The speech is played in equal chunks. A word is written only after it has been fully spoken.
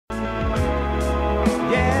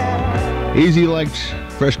Easy like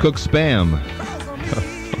fresh cooked Spam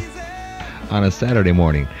on a Saturday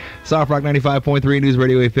morning. Soft Rock 95.3 News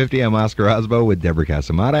Radio 850. I'm Oscar Osbo with Debra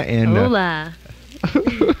Cassomatta. And hola.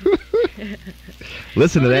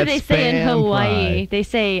 Listen to that Spam. What do they say in Hawaii? Pie. They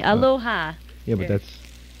say aloha. Yeah, but that's...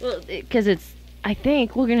 Well, because it's... I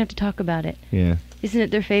think we're going to have to talk about it. Yeah. Isn't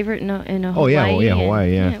it their favorite in Hawaii? Oh, yeah,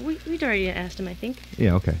 Hawaii, yeah. We'd already asked him, I think.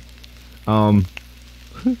 Yeah, okay.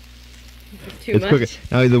 Too much. Cooking.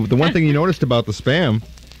 Now, the one thing you noticed about the Spam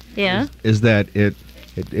is that it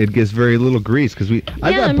gives very little grease, because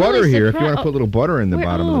I've got butter here. If you want to put a little butter in the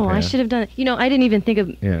bottom of the pan. I should have done it. You know, I didn't even think of.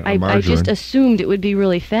 Yeah, I just assumed it would be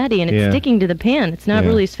really fatty, and it's sticking to the pan. It's not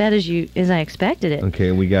really as fat as I expected it.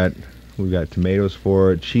 Okay, we got tomatoes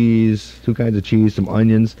for it, cheese, 2 kinds of cheese, some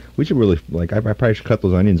onions. We should really I probably should cut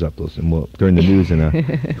those onions up, and we'll during the news, and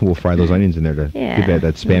we'll fry those onions in there to give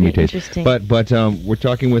that spammy taste. But we're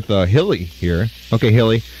talking with Hilly here. Okay,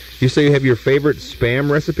 Hilly, you say you have your favorite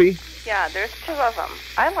Spam recipe? Yeah, there's 2 of them.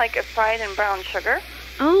 I like it fried in brown sugar.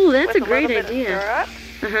 Oh, that's a great bit idea. Of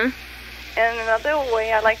syrup. And another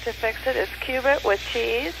way I like to fix it is cube it with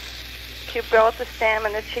cheese. Cube both the Spam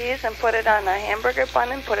and the cheese and put it on a hamburger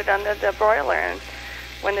bun and put it under the broiler. And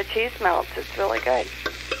when the cheese melts, it's really good.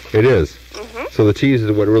 It is. Mm-hmm. So the cheese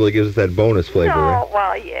is what really gives it that bonus flavor. No,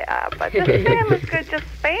 well, yeah, but the Spam is good, just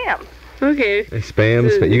Spam. Okay.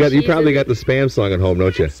 Spam. You probably got the Spam song at home,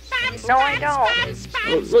 don't you? No, I don't.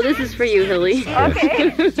 Well, this is for you, Hilly.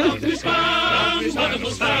 Okay.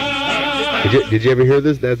 Did you ever hear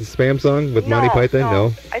this? That's a Spam song with Monty Python?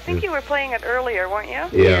 No. I think you were playing it earlier, weren't you?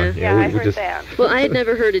 Yeah. Yeah, I heard that. Well, I had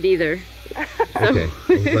never heard it either. Okay.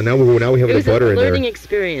 So now we have the butter in there. It was a learning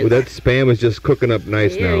experience. Well, that Spam is just cooking up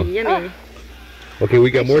nice now. Yummy. Okay,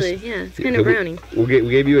 we got more. Yeah, it's kind of browning. We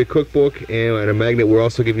gave you a cookbook and a magnet. We'll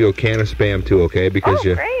also give you a can of Spam too, okay? Because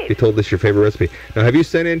you told us your favorite recipe. Now, have you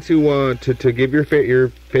sent in to give your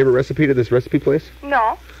favorite recipe to this recipe place?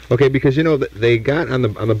 No. Okay, because they got on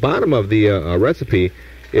the bottom of the recipe,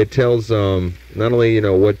 it tells not only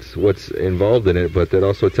what's involved in it, but it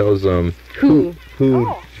also tells who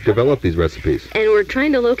developed these recipes. And we're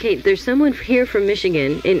trying to locate. There's someone here from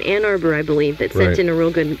Michigan, in Ann Arbor, I believe, that sent in a real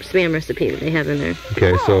good Spam recipe that they have in there.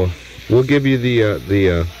 Okay, so we'll give you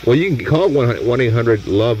the well, you can call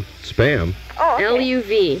 1-800-LOVE-SPAM. Oh, okay.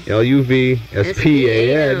 LUV. LUVSPAM.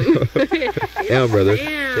 Yeah, brother.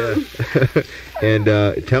 Yeah. And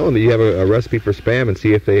tell them that you have a recipe for Spam and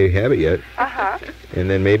see if they have it yet. And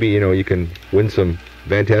then maybe you can win some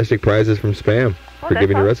fantastic prizes from Spam for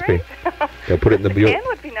giving your recipe. They'll put it in the book. Can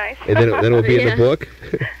would be nice. And then it'll be in the book.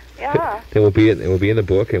 Yeah. Then it will be in the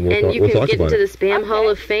book, and we'll talk about it. And you can get into the Spam Hall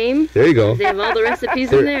of Fame. There you go. They have all the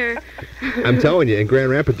recipes in there. I'm telling you, in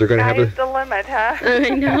Grand Rapids, they're going to have the limit, huh? I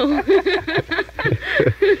know.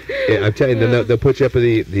 Yeah, I'm telling you, then they'll put you up at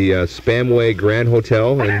the Spamway Grand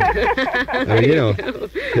Hotel, and I mean,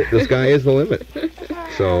 the sky is the limit.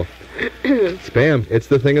 So, Spam, it's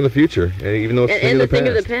the thing of the future, and even though it's the thing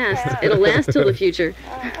of the past. Yeah. It'll last till the future.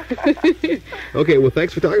 Okay, well,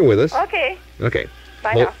 thanks for talking with us. Okay.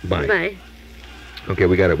 Bye now. Bye. Bye. Okay,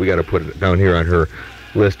 we got to put it down here on her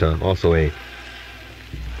list. Also a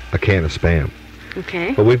can of Spam.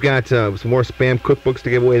 Okay. But we've got some more Spam cookbooks to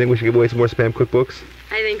give away. I think we should give away some more Spam cookbooks.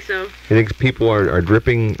 I think so. I think people are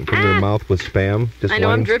dripping from their mouth with Spam. I know,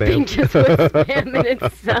 I'm dripping just with Spam in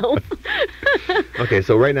itself. Okay,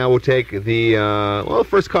 so right now we'll take the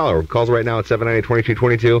first caller. Calls right now at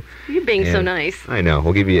 798-2222. You're being so nice. I know.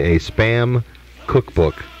 We'll give you a Spam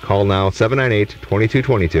cookbook. Call now,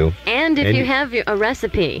 798-2222. And if you have a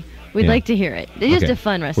recipe, we'd like to hear it. It's just a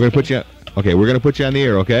fun recipe. We're going to put you on the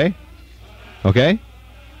air, okay? Okay?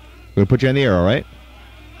 We're going to put you on the air, all right?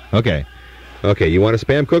 Okay. Okay, you want a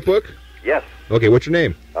Spam cookbook? Yes. Okay, what's your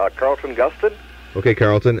name? Carlton Guston. Okay,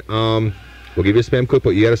 Carlton. We'll give you a Spam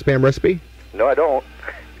cookbook. You got a Spam recipe? No, I don't.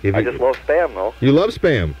 I just love Spam, though. You love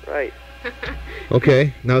Spam? Right.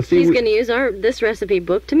 Okay, now see... He's going to use this recipe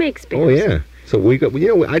book to make Spam. Oh, yeah. So we got...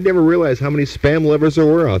 I never realized how many Spam lovers there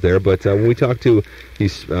were out there, but when we talked to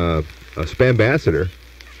these Spam-basitor,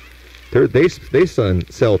 they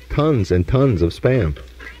sell tons and tons of Spam.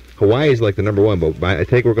 Hawaii's like the number one, but I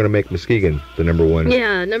think we're going to make Muskegon the number one.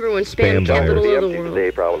 Yeah, number one Spam capital of the world.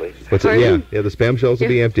 Today, probably. Yeah, the Spam shelves will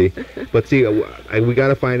be empty. But see, we got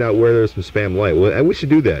to find out where there's some Spam Light. We should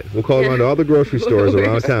do that. We'll call around to all the grocery stores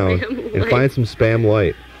around town and find some Spam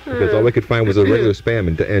Light. Because all we could find was a regular Spam,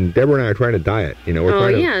 and Deborah and I are trying to diet. We're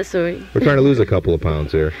trying to lose a couple of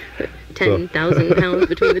pounds here. 10,000 pounds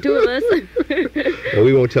between the two of us. Well,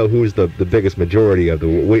 we won't tell who's the biggest majority of the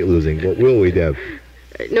weight losing, will we, Deb?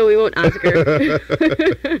 No, we won't, Oscar.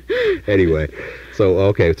 Anyway,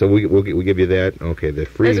 So we'll give you that. Okay, the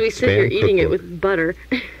free as we sit here eating cookbook. it with butter.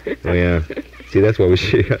 Oh yeah. See, that's why we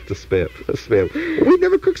should have to spam. We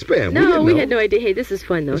never cooked Spam. No, we had no idea. Hey, this is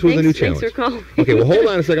fun though. This was a new challenge. Thanks for calling. Okay, well hold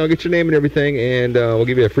on a second. I'll get your name and everything, and we'll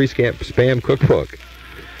give you a free Spam cookbook.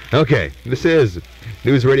 Okay, this is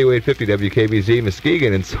News Radio 850 WKBZ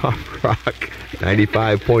Muskegon and Soft Rock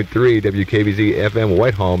 95.3 WKBZ FM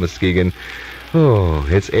Whitehall Muskegon. Oh,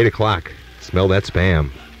 it's 8 o'clock. Smell that Spam.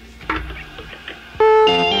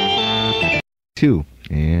 2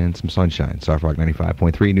 and some sunshine. Soft Rock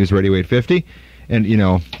 95.3 News Radio 850. And, you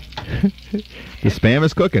know, the Spam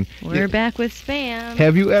is cooking. We're back with Spam.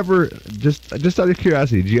 Have you ever, just out of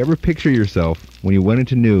curiosity, did you ever picture yourself when you went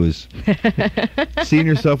into news, seeing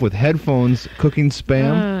yourself with headphones cooking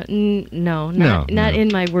Spam? No, not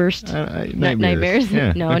in my worst nightmares.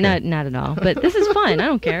 Yeah, no, okay. not at all. But this is fun. I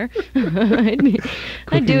don't care.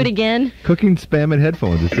 I'd do it again. Cooking Spam and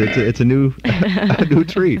headphones. It's a new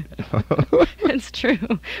treat. That's true.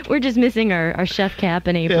 We're just missing our chef cap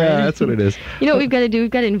and apron. Yeah, that's what it is. You know what we've got to do? We've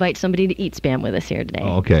got to invite somebody to eat Spam with us here today.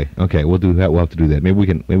 Oh, okay. We'll do that. We'll have to do that. Maybe we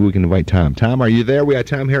can invite Tom. Tom, are you there? We got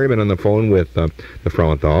Tom Harriman on the phone with the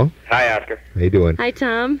Frauenthal. Hi, Oscar. How you doing? Hi,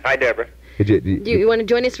 Tom. Hi, Debra. Do you want to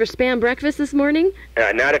join us for Spam breakfast this morning?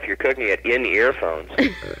 Not if you're cooking it in earphones.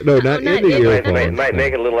 No, not in the earphones. Might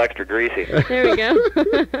make it a little extra greasy. There we go.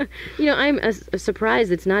 You know, I'm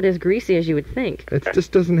surprised it's not as greasy as you would think. It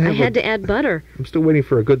just doesn't have. I had to add butter. I'm still waiting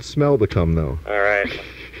for a good smell to come, though. All right.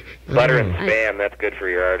 Butter and Spam, that's good for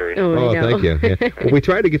your arteries. Oh, thank you. Yeah. Well, we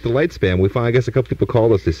tried to get the light Spam. We found, I guess a couple people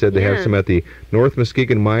called us. They said they have some at the North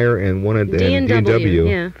Muskegon Meyer and one at D&W.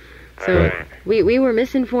 Yeah. So we were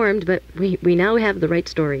misinformed, but we now have the right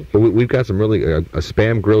story. But we've got some really a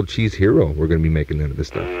Spam grilled cheese hero we're going to be making out of this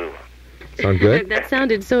stuff. Sound good? That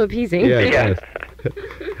sounded so appeasing. Yeah.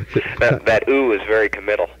 that ooh is very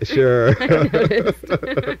committal. Sure.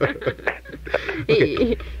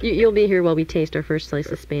 Okay. You'll be here while we taste our first slice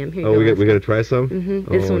of Spam. Here we got to try some?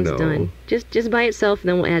 Mm-hmm. This one's done. Just by itself,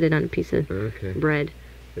 then we'll add it on a piece of bread.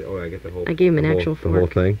 Oh, I get the whole. I gave him an actual fork. The whole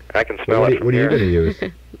thing. I can smell it. What are you going to use?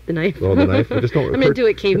 The knife. Oh, the knife. Just don't. I'm going to do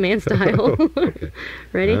it caveman style. Okay.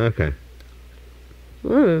 Ready? Okay.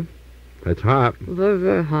 Ooh. It's hot. Very,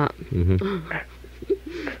 very hot. Mm-hmm.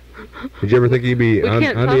 Did you ever think you'd be on the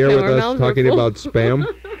air with us talking about Spam?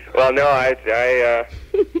 Well, no, I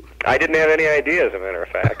didn't have any idea, as a matter of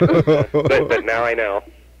fact. but now I know.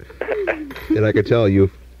 And I could tell you're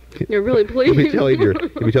really pleased. You'll be telling your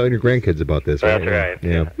grandkids about this, right? That's right.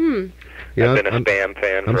 Yeah. I've been a Spam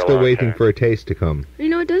fan I'm for a still long waiting time. for a taste to come. You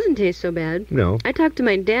know, it doesn't taste so bad. No. I talked to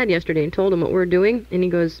my dad yesterday and told him what we're doing, and he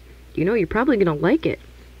goes, you know, you're probably going to like it.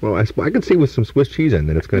 Well, I can see with some Swiss cheese in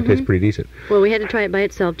that it's going to taste pretty decent. Well, we had to try it by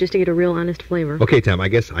itself just to get a real honest flavor. Okay, Tom, I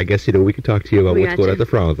guess you know we can talk to you about what's going on at the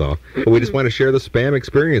Frauenthal. But we just want to share the Spam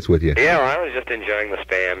experience with you. Yeah, well, I was just enjoying the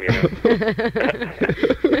Spam, you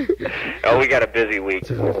know. Oh, we got a busy week.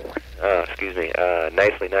 Excuse me.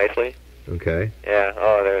 Nicely. Okay. Yeah.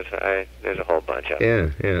 Oh, there's a whole bunch of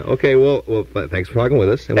them. Yeah. Okay. Well, thanks for talking with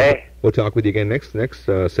us. And hey. We'll talk with you again next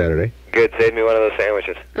Saturday. Good. Save me one of those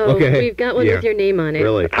sandwiches. Oh, okay. We've got one with your name on it.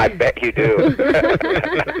 Really? I bet you do.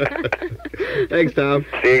 Thanks, Tom.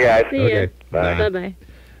 See you guys. See ya. Okay. Bye. Bye.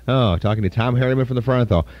 Oh, talking to Tom Harriman from the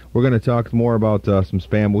Frauenthal. We're going to talk more about some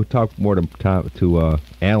Spam. We'll talk more to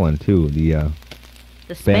Alan, too, the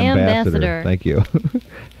Spam-basitor. Thank you.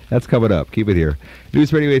 That's coming up. Keep it here.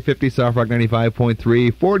 News Radio 850, Soft Rock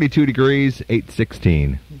 95.3, 42 degrees,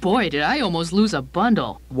 816. Boy, did I almost lose a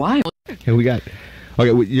bundle. Why? And we got...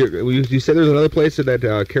 Okay, you said there's another place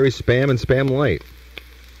that carries Spam and Spam Light.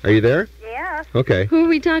 Are you there? Yes. Okay. Who are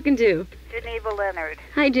we talking to? Geneva Leonard.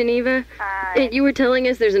 Hi, Geneva. Hi. You were telling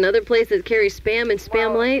us there's another place that carries Spam and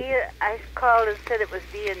Spam Light? I called and said it was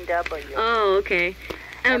B&W. Oh, okay.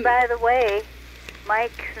 And by the way,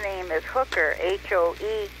 Mike's name is Hooker, Hoeker,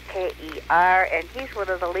 and he's one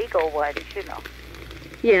of the legal ones, you know.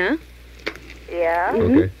 Yeah? Yeah?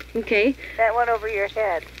 Mm-hmm. Okay. That went over your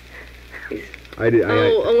head. One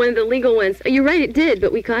of the legal ones. Oh, you're right, it did,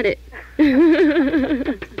 but we caught it.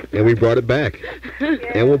 And we brought it back. Yeah.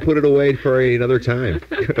 And we'll put it away for another time.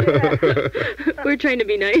 We're trying to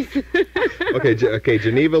be nice. Okay,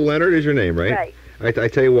 Geneva Leonard is your name, right? Right. I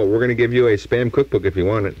tell you what, we're going to give you a Spam cookbook if you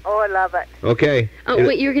want it. Oh, I love it. Okay. Oh,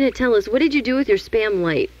 wait, you're going to tell us, what did you do with your Spam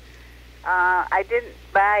Light? I didn't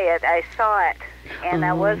buy it. I saw it, and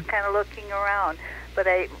I was kind of looking around. But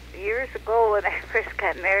years ago, when I first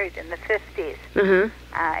got married in the 50s,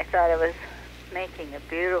 I thought I was making a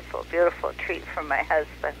beautiful, beautiful treat for my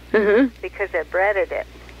husband because I breaded it.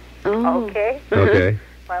 Oh. Okay? Okay.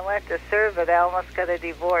 I went to serve it, I almost got a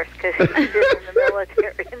divorce because he's been in the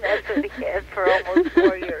military, and that's what he had for almost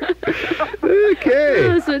 4 years. Okay.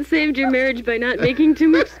 Oh, so it saved your marriage by not making too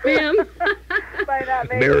much Spam? By not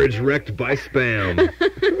making Marriage wrecked by Spam. That's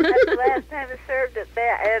the last time I served it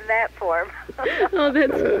in that form. Oh,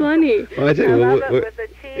 that's funny. Well, I tell I you, love it with the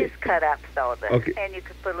cheese cut up, though. Okay. And you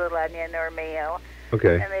could put a little onion or mayo.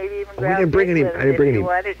 Okay. And maybe even I didn't bring any. if you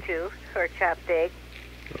wanted to, or chopped egg.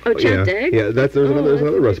 Oh, chopped egg? Yeah, there's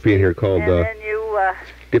another recipe in here called And then you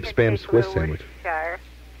dip Spam Swiss sandwich.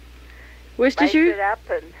 Worcestershire? Spice it up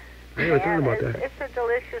and I never thought about that. It's a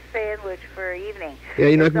delicious sandwich for evening. Yeah,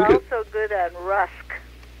 you know, it's also good on rusk.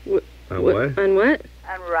 On what? On what?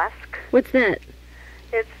 On rusk. What's that?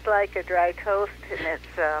 It's like a dry toast, and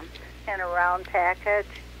it's in a round package.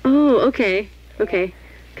 Oh, okay. Okay.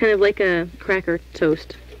 Kind of like a cracker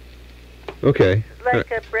toast. Okay.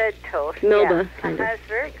 Like a bread toast. Melba, yeah. kind of. It's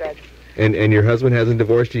very good. And your husband hasn't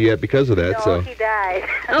divorced you yet because of that, No, so. he died.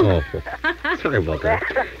 Oh, sorry about that.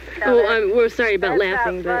 We're sorry about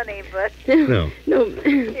laughing, not funny, but No. No,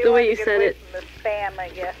 the way you said it. The Spam, I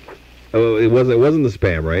guess. Oh, it wasn't the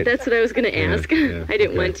Spam, right? That's what I was going to ask. Yeah, I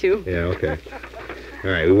didn't want to. Yeah, okay. All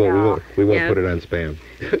right, we won't put it on Spam.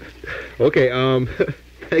 Okay,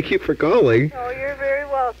 thank you for calling. Oh, you're very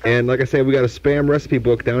welcome. And like I said, we got a Spam recipe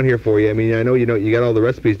book down here for you. I mean, I know you got all the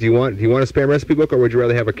recipes. Do you want a Spam recipe book, or would you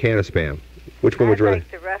rather have a can of Spam? Which one would you rather? I'd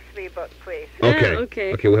like the recipe book, please. Okay.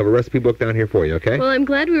 Okay. Okay, we'll have a recipe book down here for you, okay? Well, I'm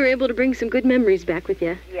glad we were able to bring some good memories back with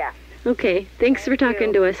you. Yeah. Okay, thanks for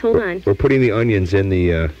talking to us. Hold on. We're putting the onions in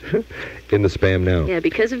the in the Spam now. Yeah,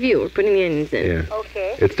 because of you, we're putting the onions in. Yeah.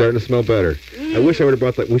 Okay. It's starting to smell better. I wish I would have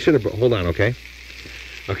brought we should have. Hold on, okay?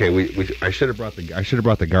 Okay, I should have brought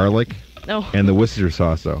the garlic. Oh. And the Worcestershire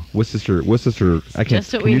sauce, though. Worcestershire. I can't.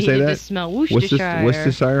 Just what can we you say needed that? to smell. Worcestershire.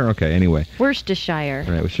 Worcestershire. Okay. Anyway. Worcestershire.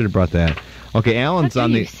 All right. We should have brought that. Okay. Alan's How on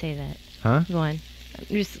do the. you say that? Huh? Go on. I'm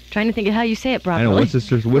just trying to think of how you say it properly. I know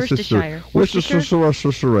Worcestershire sauce.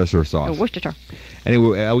 Oh, Worcestershire.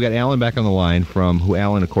 Anyway, we got Alan back on the line who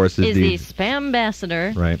Alan, of course, is the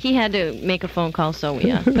Spam-basitor. Right. He had to make a phone call, so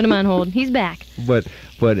we put him on hold. He's back. But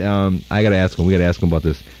I got to ask him. We got to ask him about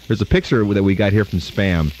this. There's a picture that we got here from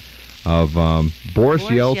Spam of Boris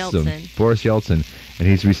Yeltsin. Boris Yeltsin, and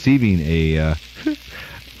he's receiving a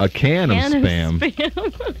can of Spam.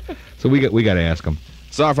 So we got to ask him.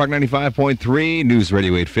 Soft Rock 95.3, News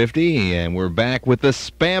Radio 850, and we're back with the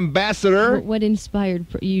Spam-basitor. What inspired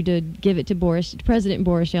you to give it to President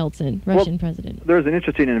Boris Yeltsin, Russian president? There's an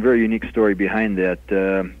interesting and very unique story behind that.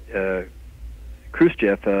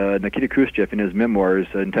 Nikita Khrushchev, in his memoirs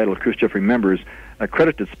entitled Khrushchev Remembers,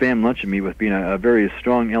 credited Spam luncheon meat with being a very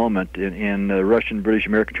strong element in Russian, British,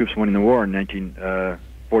 American troops winning the war in 1942-45.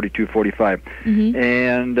 Mm-hmm.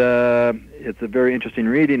 And it's a very interesting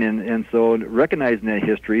reading, and so recognizing that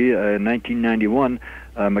history, in 1991,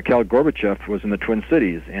 Mikhail Gorbachev was in the Twin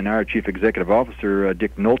Cities, and our chief executive officer,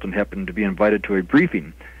 Dick Knowlton, happened to be invited to a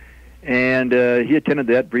briefing. And he attended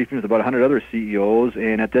that briefing with about 100 other CEOs,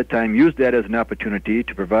 and at that time used that as an opportunity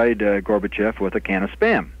to provide Gorbachev with a can of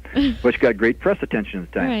Spam, which got great press attention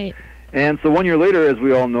at the time. Right. And so 1 year later, as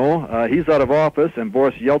we all know, he's out of office, and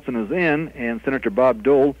Boris Yeltsin is in, and Senator Bob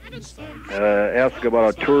Dole asked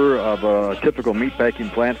about a tour of a typical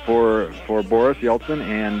meatpacking plant for Boris Yeltsin,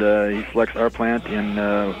 and he selects our plant in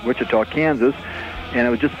Wichita, Kansas. And it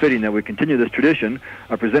was just fitting that we continue this tradition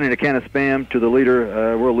of presenting a can of Spam to the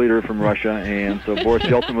world leader from Russia, and so Boris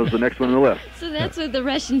Yeltsin was the next one on the list. So that's what the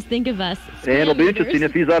Russians think of us. And it'll be interesting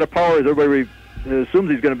if he's out of power, as everybody assumes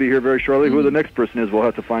he's going to be here very shortly. Who the next person is, we'll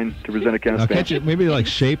have to find to present a can of Spam. Can't you maybe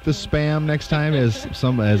shape the Spam next time as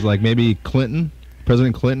maybe Clinton?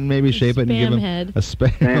 President Clinton, maybe shape it and give him head. a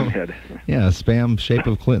Spam head. Yeah, a Spam shape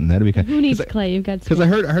of Clinton. That'd be kind. Who needs clay? You've got. Because I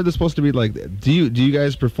heard they're supposed to be like. Do you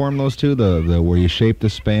guys perform those too? The where you shape the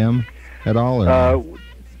Spam at all? Or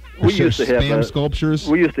we used to have Spam sculptures.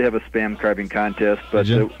 We used to have a Spam carving contest, but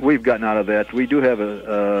we've gotten out of that. We do have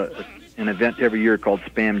an event every year called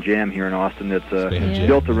Spam Jam here in Austin that's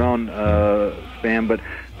built around Spam, but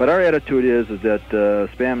our attitude is that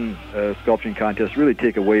Spam sculpting contests really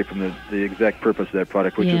take away from the exact purpose of that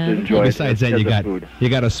product, which is to enjoy. Well, besides that, you got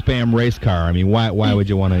a Spam race car. I mean, why would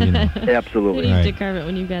you want to? Absolutely. You need to carve it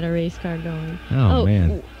when you've got a race car going. Oh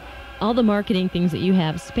man. All the marketing things that you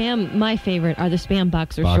have. Spam, my favorite are the Spam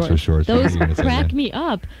boxer shorts. Those crack me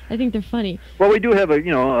up. I think they're funny. Well, we do have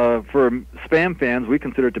for Spam fans, we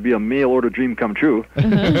consider it to be a mail-order dream come true.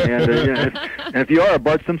 And if you are a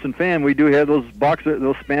Bart Simpson fan, we do have those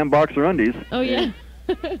Spam boxer undies. Oh, yeah.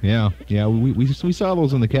 Yeah. We saw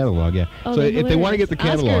those in the catalog. Yeah. Oh, so if they want to get the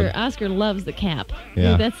catalog, Oscar loves the cap.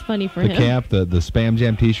 Yeah, that's funny for the him. The cap, the Spam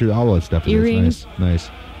Jam T-shirt, all that stuff. Earrings, nice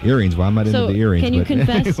earrings. Well, I'm not into the earrings. Can you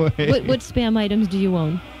confess anyway. what Spam items do you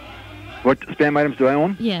own? What Spam items do I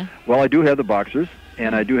own? Yeah. Well, I do have the boxers.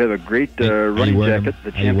 And I do have a great running jacket,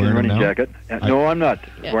 the champion running jacket. No, I'm not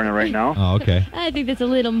wearing it right now. Oh, okay. I think that's a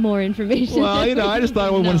little more information. Well, I just thought I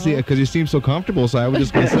would want to see it because you seem so comfortable, so I was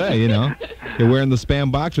just going to say, you're wearing the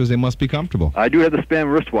Spam boxers, they must be comfortable. I do have the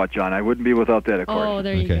Spam wristwatch on. I wouldn't be without that, of course. Oh,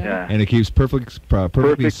 there you go. Yeah. And it keeps perfect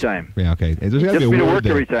time. Yeah, okay. There's got to be a word to work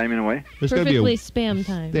there. every time, in a way. There's perfectly spam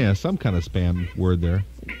time. Yeah, some kind of spam word there.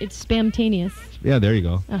 It's spamtaneous. Yeah, there you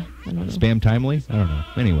go. I don't know. Spam timely? I don't know.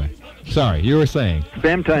 Anyway. Sorry, you were saying.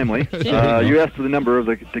 Spam timely. You asked for the number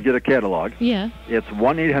to get a catalog. Yeah. It's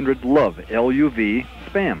 1-800-LOVE, L-U-V,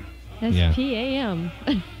 spam. S-P-A-M.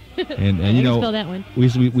 And you know, spell that one. We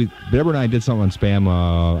Debra and I did something on spam.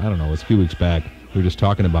 I don't know, it was a few weeks back. We were just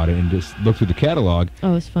talking about it and just looked through the catalog.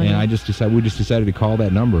 Oh, it's funny. And we just decided to call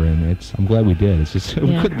that number, and I'm glad we did. It's just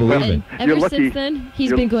we couldn't believe it. Ever since then,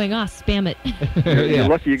 he's been going, spam it. You're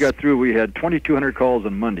lucky you got through. We had 2,200 calls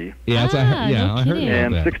on Monday. Yeah, I heard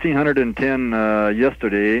and about that. 1,610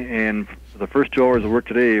 yesterday, and for the first 2 hours of work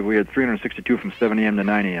today, we had 362 from 7 a.m. to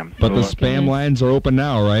 9 a.m. But the spam lines are open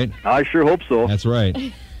now, right? I sure hope so. That's right.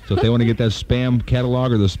 So if they want to get that spam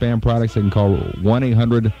catalog or the spam products, they can call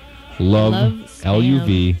 1-800-LOVE,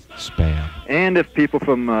 L-U-V, spam. And if people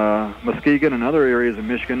from Muskegon and other areas of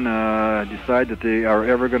Michigan decide that they are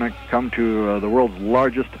ever going to come to the world's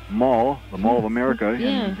largest mall, the Mall of America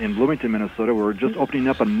in Bloomington, Minnesota, we're just opening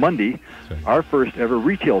up on Monday our first ever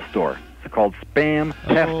retail store. It's called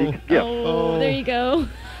Spam-tastic Gift. Oh, there you go.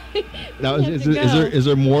 Now, is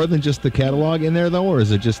there more than just the catalog in there, though, or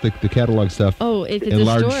is it just the catalog stuff? Oh, if it's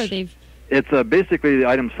a store, It's basically the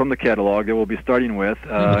items from the catalog that we'll be starting with,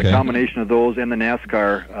 a combination of those and the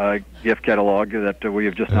NASCAR gift catalog that we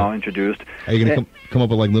have just now introduced. Are you going to come up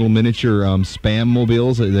with like little miniature spam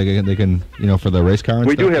mobiles that they can for the race car and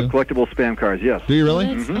we stuff? We do have collectible spam cars, yes. Do you really?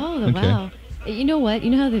 Oh, wow. You know what?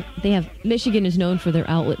 You know how they have, Michigan is known for their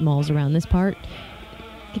outlet malls around this part?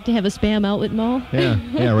 Get to have a spam outlet mall? Yeah,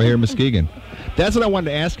 right here in Muskegon. That's what I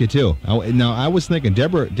wanted to ask you, too. Now, I was thinking,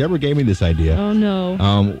 Debra gave me this idea. Oh, no.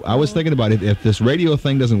 I was thinking about it. If this radio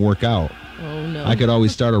thing doesn't work out, I could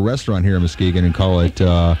always start a restaurant here in Muskegon and call it,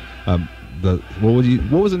 what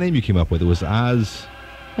was the name you came up with? It was Oz...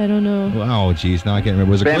 I don't know. Oh, geez, now I can't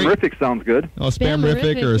remember. Was it Spam-rific sounds good. Oh,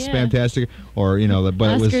 Spam-rific or Spam-tastic, or but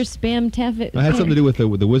Oscar it was Spam-taffet. It had something to do with the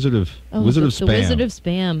Wizard of Spam. The Wizard of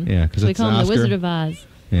Spam. Yeah, because we call him the Wizard of Oz.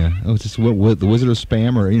 Yeah, it's just the Wizard of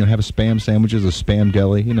Spam, or have a spam sandwiches, a spam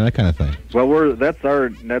deli, that kind of thing. Well, that's our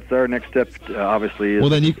next step. Obviously. Well,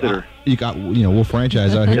 then you got we'll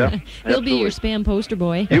franchise out here. Yeah, he'll be your spam poster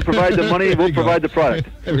boy. You provide the money, we'll provide the product.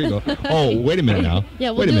 There we go. Oh, wait a minute now.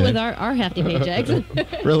 Yeah, we'll do it with our hefty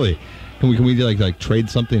paychecks. Really? Can we like trade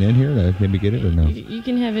something in here to maybe get it or no? You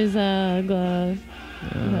can have his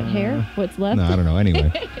hair. What's left? No, I don't know. Anyway.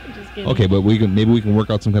 Just kidding. Okay, but maybe we can work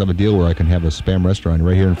out some kind of a deal where I can have a spam restaurant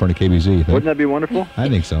right here in front of KBZ. Wouldn't that be wonderful? I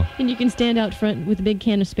think so. And you can stand out front with a big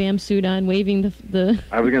can of spam suit on, waving the.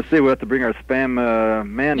 I was going to say we have to bring our spam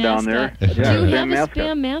man mascot down there. Do you have a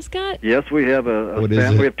spam mascot? Yes, we have a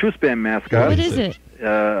spam. We have two spam mascots. What is it?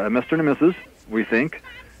 A Mr. and a Mrs., we think.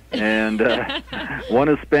 And one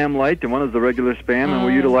is Spam Light and one is the regular Spam, and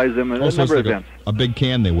we utilize them at a number of events. A big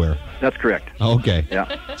can they wear. That's correct. Okay.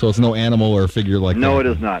 Yeah. So it's no animal or figure like that? No, it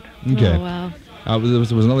is not. Okay. Oh, wow. There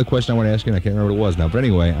was another question I want to ask you, and I can't remember what it was now. But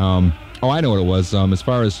anyway, I know what it was. As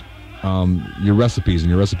far as your recipes and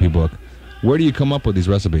your recipe book, where do you come up with these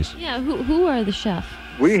recipes? Yeah, who are the chef?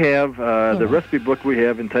 We have the recipe book we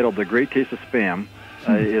have entitled The Great Taste of Spam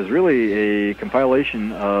is really a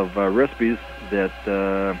compilation of recipes that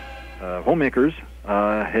homemakers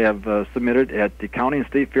have submitted at the county and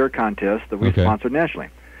state fair contest that we sponsored nationally.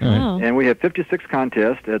 Right. And we have 56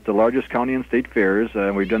 contests at the largest county and state fairs.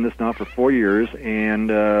 We've done this now for 4 years, and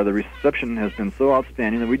the reception has been so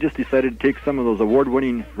outstanding that we just decided to take some of those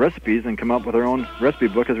award-winning recipes and come up with our own recipe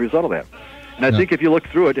book as a result of that. And I think if you look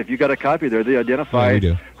through it, if you got a copy there, they identify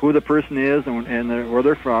who the person is and where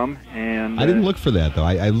they're from. And I didn't look for that though.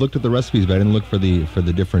 I looked at the recipes, but I didn't look for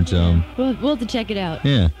the different. We'll have to check it out.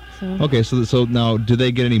 Yeah. Okay. So now, do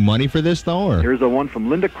they get any money for this though? Or? Here's a one from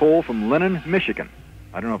Linda Cole from Lennon, Michigan.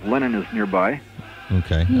 I don't know if Lennon is nearby.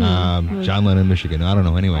 Okay. John Lennon, Michigan. I don't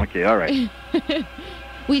know. Anyway. Okay. All right.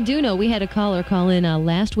 We do know we had a caller call in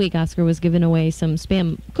last week. Oscar was giving away some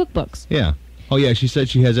Spam cookbooks. Yeah. Oh, yeah, she said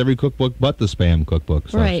she has every cookbook but the Spam cookbook.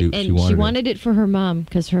 So Right, she wanted it for her mom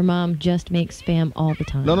because her mom just makes Spam all the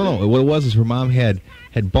time. No. What it was is her mom had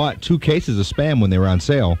bought 2 cases of Spam when they were on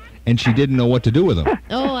sale, and she didn't know what to do with them.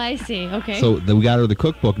 Oh, I see. Okay. So we got her the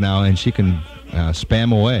cookbook now, and she can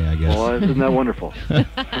spam away, I guess. Well, isn't that wonderful?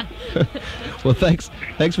 Well, thanks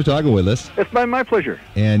for talking with us. It's my pleasure.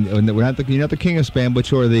 And you're not the king of Spam, but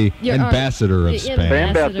you're the ambassador of Spam.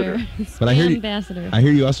 Ambassador. But I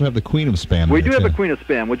hear you also have the queen of Spam. We do have a queen of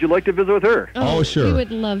Spam. Would you like to visit with her? Oh, sure. We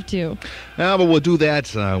would love to. But we'll do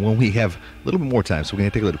that when we have a little bit more time. So we're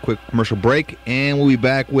going to take a little quick commercial break, and we'll be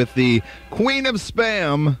back with the queen of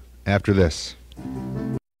Spam after this.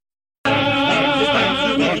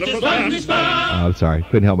 I'm sorry,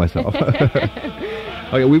 couldn't help myself.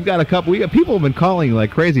 Okay, we've got people have been calling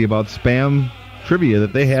like crazy about Spam trivia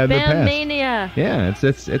that they had in the past. Spam mania. Yeah, it's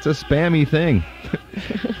a spammy thing.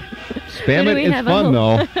 Spam it, it's fun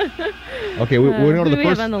though. Okay, we're going to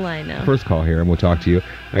the on the line now? First call here, and we'll talk to you.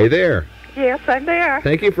 Are you there? Yes, I'm there.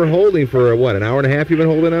 Thank you for holding for an hour and a half you've been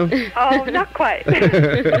holding now? Oh, not quite.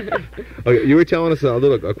 Okay, you were telling us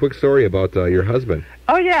a quick story about your husband.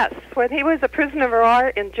 Oh, yes. When he was a prisoner of war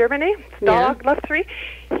in Germany, Dog left 3,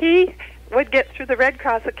 he would get through the Red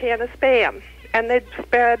Cross a can of Spam, and they'd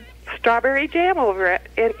spread strawberry jam over it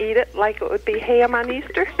and eat it like it would be ham on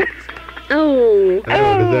Easter. Oh.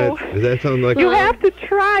 Does that sound like... You have to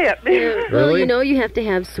try it. Yeah. Really? Well, you have to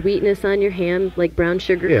have sweetness on your ham, like brown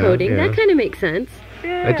sugar coating. Yeah. That kind of makes sense.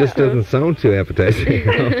 Yeah. That just doesn't sound too appetizing.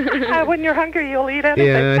 When you're hungry, you'll eat anything.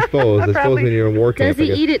 Yeah, I suppose. When you're in war camp. Does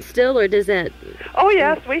he eat it still, or does that... Oh,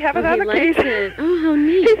 yes, we have it on he likes occasion. it. Oh, how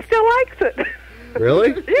neat. He still likes it.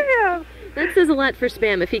 Really? Yeah. That says a lot for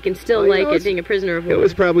Spam if he can still like it being a prisoner of war. It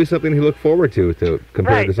was probably something he looked forward to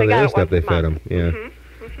compared to some of the other stuff they fed him. Yeah. Mm-hmm.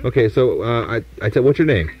 Okay, so I said, what's your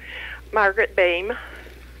name? Margaret Bame.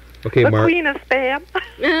 Okay, the queen of Spam.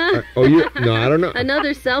 No, I don't know.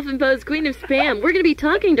 Another self-imposed queen of Spam. We're going to be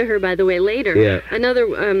talking to her, by the way, later. Yeah. Another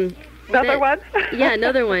one? Yeah,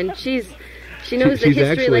 another one. She knows the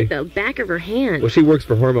history like the back of her hand. Well, she works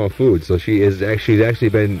for Hormel Foods, so she's actually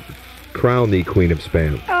been crowned the queen of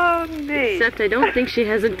Spam. Oh, neat. Except I don't think she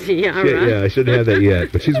has a tiara. Yeah, I shouldn't have that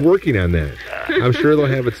yet, but she's working on that. I'm sure they'll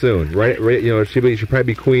have it soon. Right, she should probably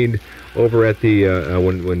be queened over at the the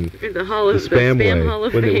Spam Hall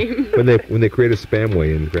of Fame. when they create a Spam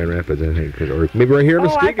Way in Grand Rapids, I think, or maybe right here in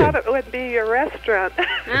Muskegon. I thought it would be your restaurant.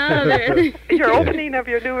 Oh, your opening of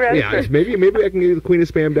your new restaurant. Yeah, maybe I can get the Queen of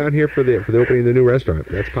Spam down here for the opening of the new restaurant.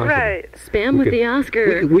 That's possible. Right. Spam with the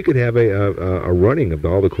Oscar. We could have a running of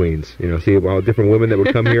all the queens. See all different women that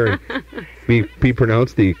would come here and be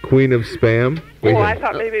pronounced the Queen of Spam. I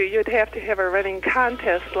thought maybe you'd have to have a running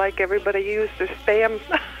contest like everybody used their Spam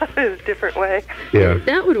in a different way. Yeah.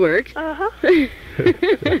 That would work. Uh-huh.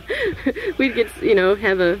 We'd get,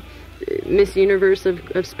 have a Miss Universe of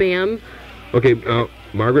Spam. Okay,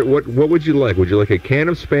 Margaret, what would you like? Would you like a can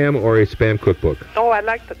of Spam or a Spam cookbook? Oh, I'd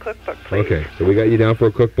like the cookbook, please. Okay, so we got you down for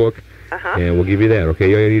a cookbook, and we'll give you that.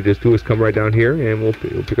 Okay, all you need to do is come right down here, and we'll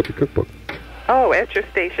pick up your cookbook. Oh, at your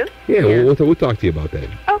station? Yeah. We'll talk to you about that.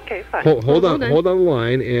 Okay, fine. Hold on the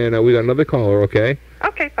line, and we got another caller. Okay.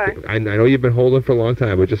 Okay, fine. I know you've been holding for a long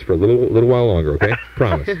time, but just for a little while longer. Okay.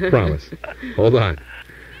 Promise. Hold on.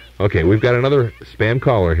 Okay, we've got another Spam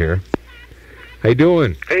caller here. How you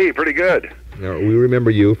doing? Hey, pretty good. Now, we remember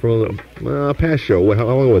you from a past show. How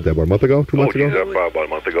long was that? About a month ago? 2 months ago? About a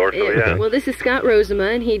month ago or so, yeah. Well, this is Scott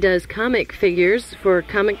Rosema, and he does comic figures for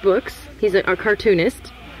comic books. He's a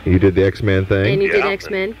cartoonist. You did the X-Men thing? And you did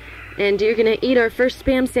X-Men. And you're going to eat our first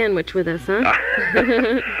Spam sandwich with us, huh?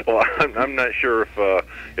 Well, I'm not sure if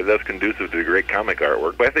that's conducive to great comic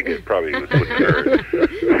artwork, but I think it probably would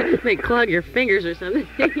hurt. May clog your fingers or something.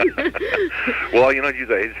 Well, I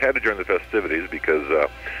just had to join the festivities because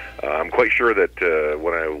I'm quite sure that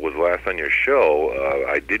when I was last on your show,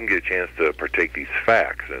 I didn't get a chance to partake these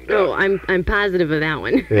facts. And I'm positive of that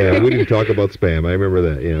one. Yeah, we didn't talk about Spam. I remember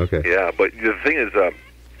that. Yeah, okay. Yeah, but the thing is,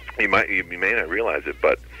 you may not realize it,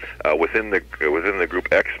 but within the group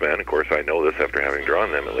X-Men, of course, I know this after having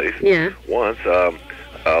drawn them at least. Yeah. Once,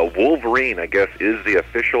 Wolverine, I guess, is the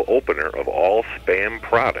official opener of all Spam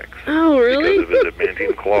products. Oh, really? Because of his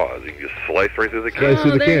adamantine claws. You can just slice right through the can. Slice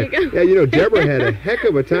through the can. Yeah, Debra had a heck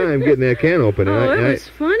of a time getting that can open. Oh, it was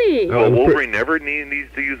funny. Wolverine never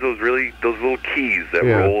needs to use those little keys that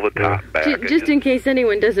roll the top back. Just in case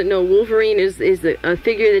anyone doesn't know, Wolverine is a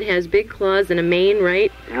figure that has big claws and a mane,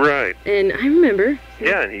 right? Right. And I remember.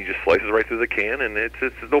 Yeah, and he just slices right through the can, and it's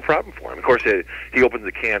no problem for him. Of course, he opens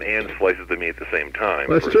the can and slices the meat at the same time.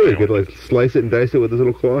 Well, that's true. He could slice it and dice it with his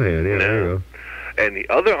little claw hand. Yeah, there you go. And the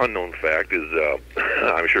other unknown fact is,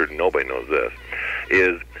 I'm sure nobody knows this,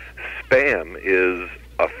 is Spam is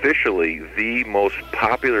officially the most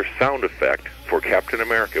popular sound effect for Captain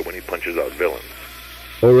America when he punches out villains.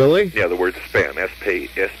 Oh, really? Yeah, the word spam,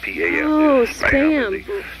 S-P-A-M. Oh, spam.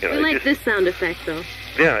 I like this sound effect, though.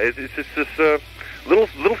 Yeah, it's just this little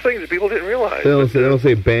things that people didn't realize. They don't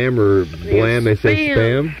say bam or blam, they say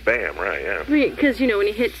spam? Spam, right, yeah. Because, when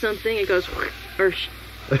you hit something, it goes, or,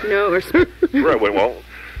 Right, well,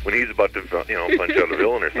 when he's about to, punch out a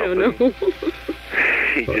villain or something. I don't know.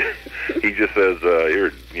 he just says,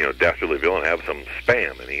 "You're, dastardly villain, have some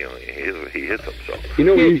spam," and he hits him. So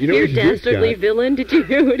you're dastardly villain. Did you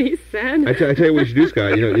hear what he said? I tell you what you do,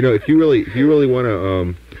 Scott. If you really want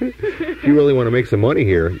to make some money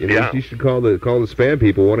here, you should call the spam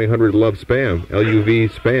people 1-800-LOVE-SPAM, LUV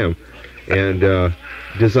spam, and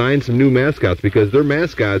design some new mascots, because their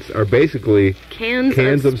mascots are basically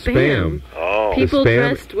cans of spam. Oh, people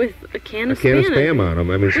dressed with a can of spam on them.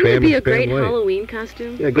 I mean, Wouldn't it be a great light. Halloween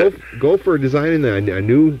costume? Yeah, go for designing a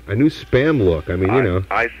new spam look. I mean,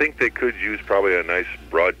 I think they could use probably a nice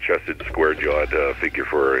broad-chested, square-jawed figure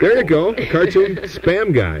for. There you go, a cartoon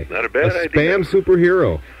spam guy. Not a bad idea. Spam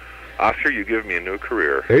superhero. Oscar, you give me a new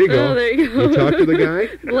career. There you go. Oh, there you go. You talk to the guy.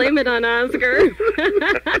 Blame it on Oscar.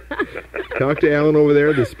 Talk to Alan over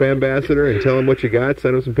there, the Spam-basitor, and tell him what you got.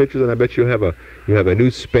 Send him some pictures, and I bet you'll have a new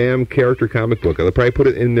spam character comic book. They'll probably put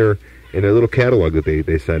it in their little catalog that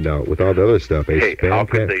they send out with all the other stuff. Hey, how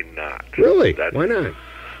could they not? Really? Why not?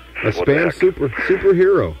 A spam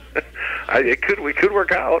superhero. We could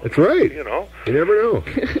work out. That's right. You never know.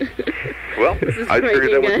 Well, I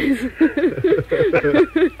figured that was.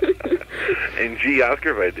 And gee,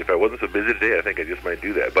 Oscar, if I wasn't so busy today, I think I just might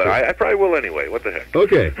do that. But I probably will anyway. What the heck?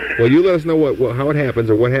 Okay. Well, you let us know how it happens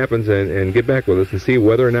or what happens, and get back with us and see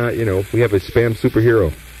whether or not we have a spam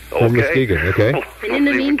superhero. From Muskegon, okay? And in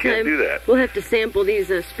the meantime, we'll have to sample these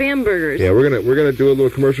spam burgers. Yeah, we're gonna do a little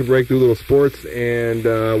commercial break, do a little sports, and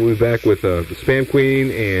we'll be back with the Spam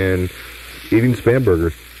Queen and eating spam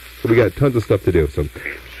burgers. So we got tons of stuff to do. So,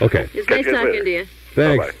 okay. It's nice talking to you.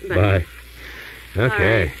 Thanks. Bye.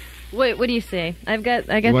 Okay. Right. Wait, what do you say? I got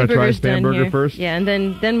the try burgers spam done burger here. first? Yeah, and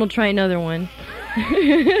then we'll try another one.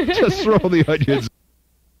 Just throw the onions.